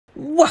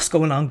What's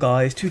going on,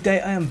 guys?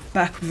 Today I am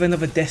back with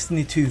another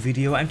Destiny 2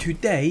 video, and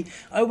today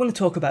I want to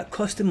talk about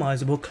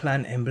customizable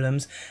clan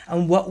emblems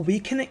and what we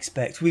can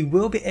expect we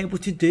will be able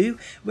to do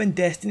when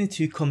Destiny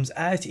 2 comes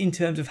out in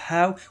terms of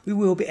how we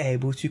will be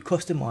able to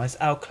customize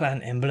our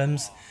clan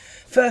emblems.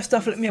 First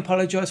off, let me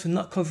apologise for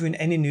not covering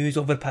any news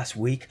over the past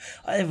week.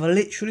 I have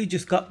literally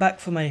just got back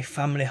from a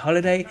family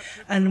holiday,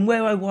 and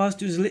where I was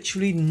there was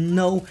literally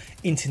no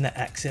internet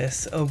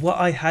access. What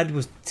I had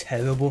was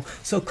terrible,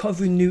 so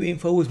covering new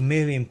info was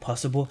merely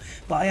impossible.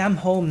 But I am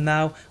home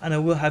now and I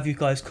will have you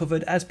guys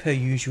covered as per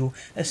usual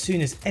as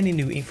soon as any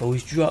new info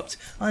is dropped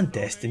on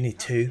Destiny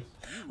 2.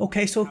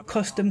 Okay, so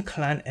custom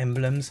clan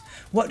emblems.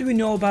 What do we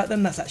know about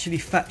them that's actually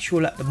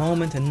factual at the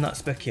moment and not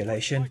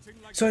speculation?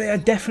 So they are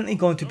definitely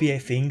going to be a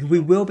thing. We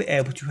will be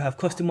able to have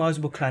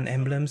customizable clan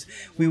emblems.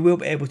 We will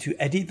be able to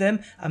edit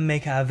them and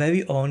make our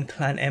very own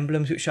clan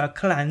emblems, which our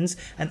clans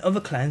and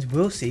other clans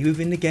will see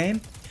within the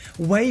game.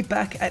 Way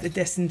back at the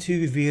Destiny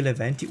 2 reveal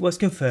event, it was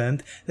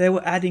confirmed they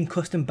were adding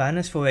custom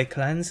banners for their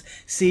clans,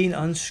 seen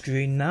on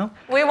screen now.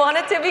 We want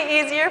it to be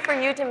easier for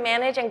you to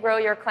manage and grow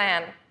your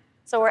clan.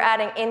 So we're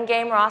adding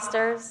in-game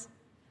rosters,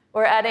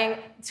 we're adding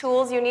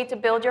tools you need to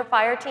build your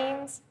fire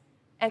teams,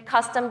 and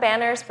custom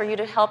banners for you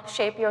to help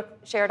shape your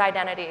shared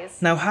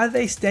identities. Now, how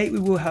they state we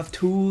will have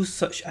tools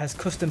such as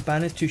custom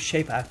banners to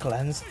shape our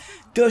clans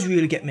does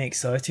really get me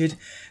excited.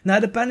 Now,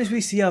 the banners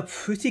we see are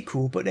pretty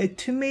cool, but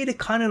to me they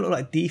kind of look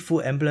like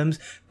default emblems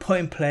put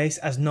in place,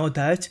 as no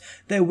doubt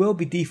there will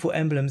be default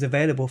emblems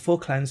available for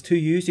clans to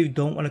use who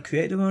don't want to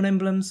create their own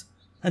emblems.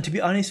 And to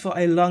be honest, for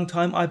a long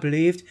time I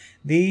believed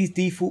these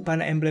default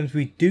banner emblems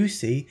we do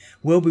see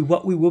will be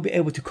what we will be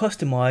able to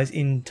customize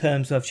in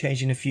terms of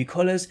changing a few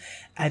colors,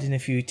 adding a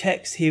few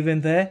text here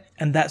and there,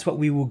 and that's what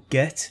we will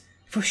get.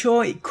 For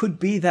sure it could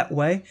be that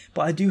way,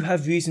 but I do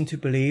have reason to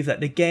believe that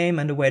the game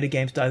and the way the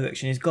game's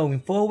direction is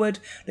going forward,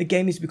 the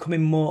game is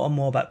becoming more and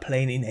more about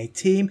playing in a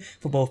team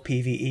for both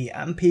PvE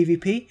and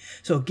PvP,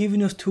 so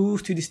giving us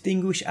tools to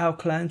distinguish our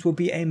clans will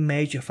be a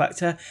major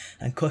factor,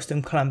 and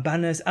custom clan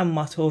banners and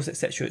mottos,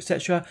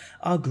 etc,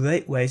 are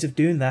great ways of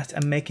doing that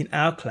and making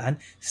our clan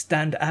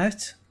stand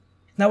out.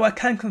 Now, I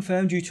can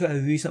confirm, due to a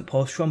recent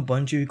post from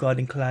Bungie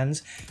regarding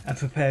clans and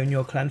preparing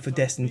your clan for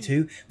Destiny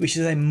 2, which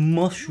is a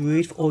must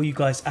read for all you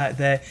guys out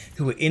there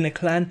who are in a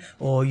clan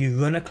or you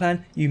run a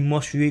clan. You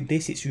must read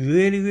this, it's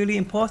really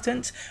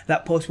important.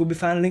 That post will be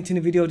found linked in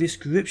the video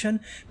description.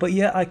 But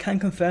yeah, I can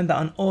confirm that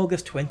on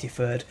August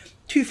 23rd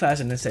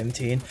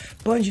 2017,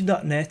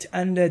 Bungie.net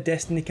and their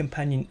Destiny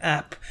Companion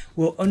app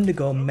will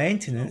undergo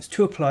maintenance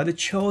to apply the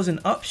chosen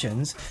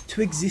options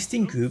to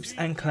existing groups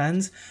and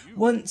clans.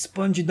 Once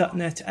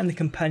Bungie.net and the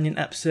Companion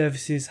app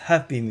services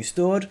have been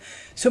restored,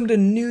 some of the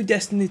new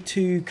Destiny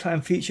 2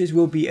 clan features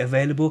will be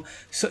available,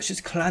 such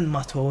as clan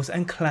mottos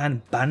and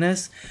clan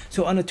banners.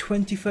 So on the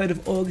 23rd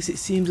of August, it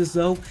seems as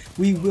though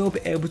we will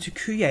be able to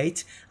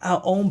create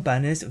our own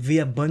banners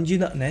via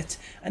Bungie.net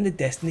and the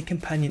Destiny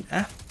Companion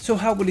app. So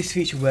how will this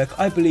feature work?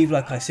 I believe,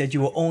 like I said,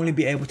 you will only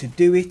be able to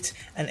do it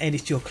and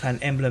edit your clan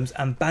emblems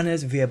and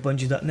banners via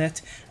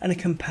Bungie.net and a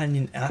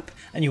Companion app,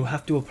 and you'll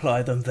have to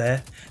apply them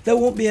there. There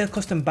won't be a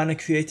custom banner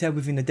creator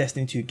within the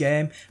Destiny 2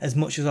 game, as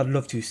much as I'd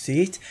love to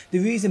see it. The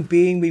reason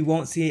being, we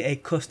won't see a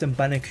custom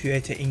banner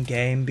creator in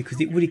game because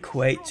it would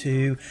equate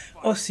to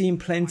us seeing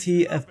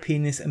plenty of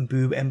penis and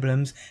boob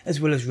emblems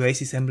as well as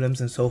racist emblems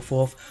and so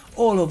forth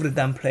all over the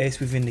damn place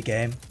within the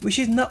game, which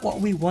is not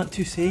what we want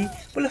to see.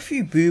 Well, a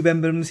few boob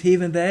emblems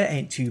here and there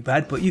ain't too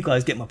bad, but you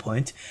guys get my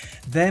point.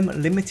 Them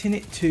limiting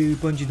it to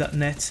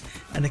Bungie.net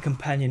and the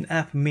Companion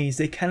app means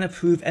they can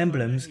approve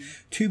emblems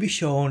to be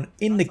shown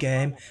in the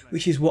game,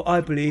 which is what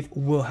I believe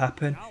will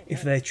happen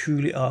if they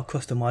truly are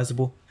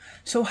customizable.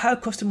 So how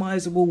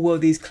customizable will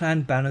these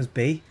clan banners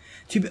be?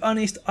 To be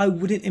honest, I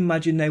wouldn't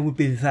imagine they would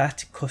be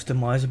that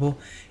customizable.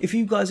 If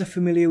you guys are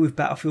familiar with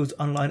Battlefield's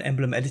online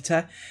emblem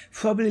editor,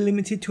 probably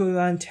limited to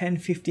around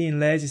 10-15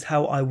 layers is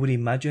how I would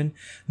imagine.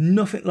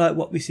 Nothing like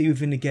what we see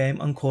within the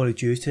game on Call of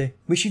Duty,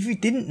 which, if you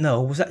didn't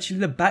know, was actually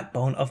the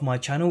backbone of my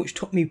channel, which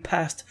took me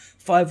past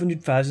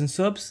 500,000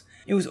 subs.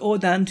 It was all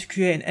down to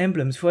creating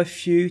emblems for a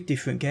few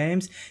different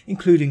games,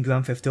 including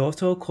Grand Theft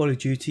Auto, Call of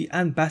Duty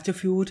and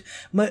Battlefield.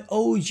 My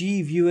OG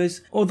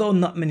viewers, although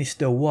not many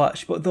still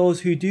watch, but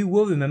those who do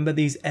will remember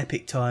these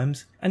epic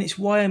times. And it's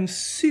why I'm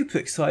super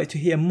excited to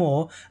hear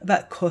more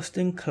about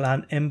custom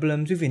clan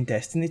emblems within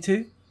Destiny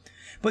 2.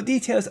 But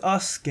details are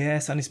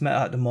scarce on this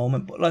matter at the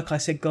moment, but like I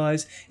said,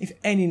 guys, if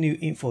any new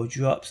info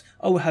drops,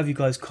 I will have you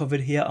guys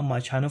covered here on my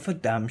channel for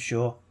damn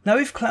sure. Now,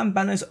 if clan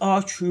banners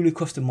are truly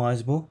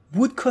customizable,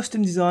 would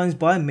custom designs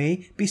by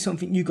me be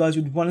something you guys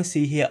would want to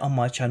see here on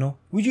my channel?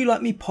 Would you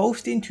like me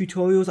posting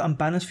tutorials on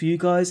banners for you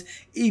guys,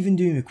 even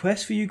doing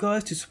requests for you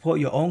guys to support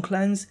your own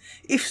clans?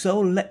 If so,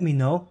 let me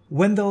know.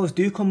 When those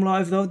do come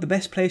live though, the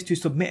best place to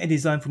submit a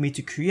design for me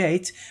to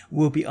create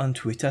will be on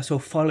Twitter, so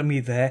follow me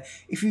there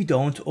if you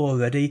don't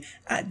already,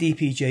 at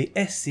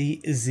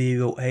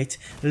DPJSC08,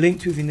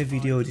 linked within the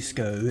video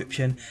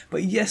description.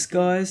 But yes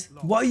guys,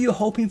 what are you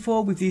hoping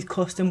for with these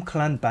custom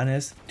clan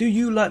banners? Do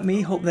you, like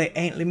me, hope they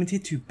ain't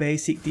limited to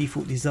basic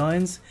default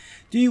designs?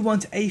 Do you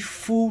want a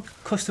full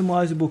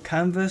customizable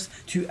canvas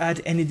to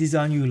add any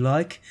design you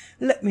like?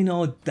 Let me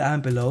know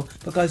down below.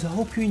 But guys, I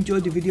hope you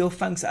enjoyed the video.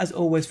 Thanks as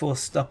always for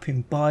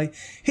stopping by.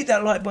 Hit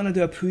that like button, I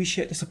do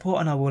appreciate the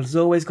support, and I will, as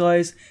always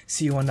guys,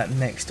 see you on that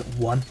next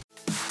one.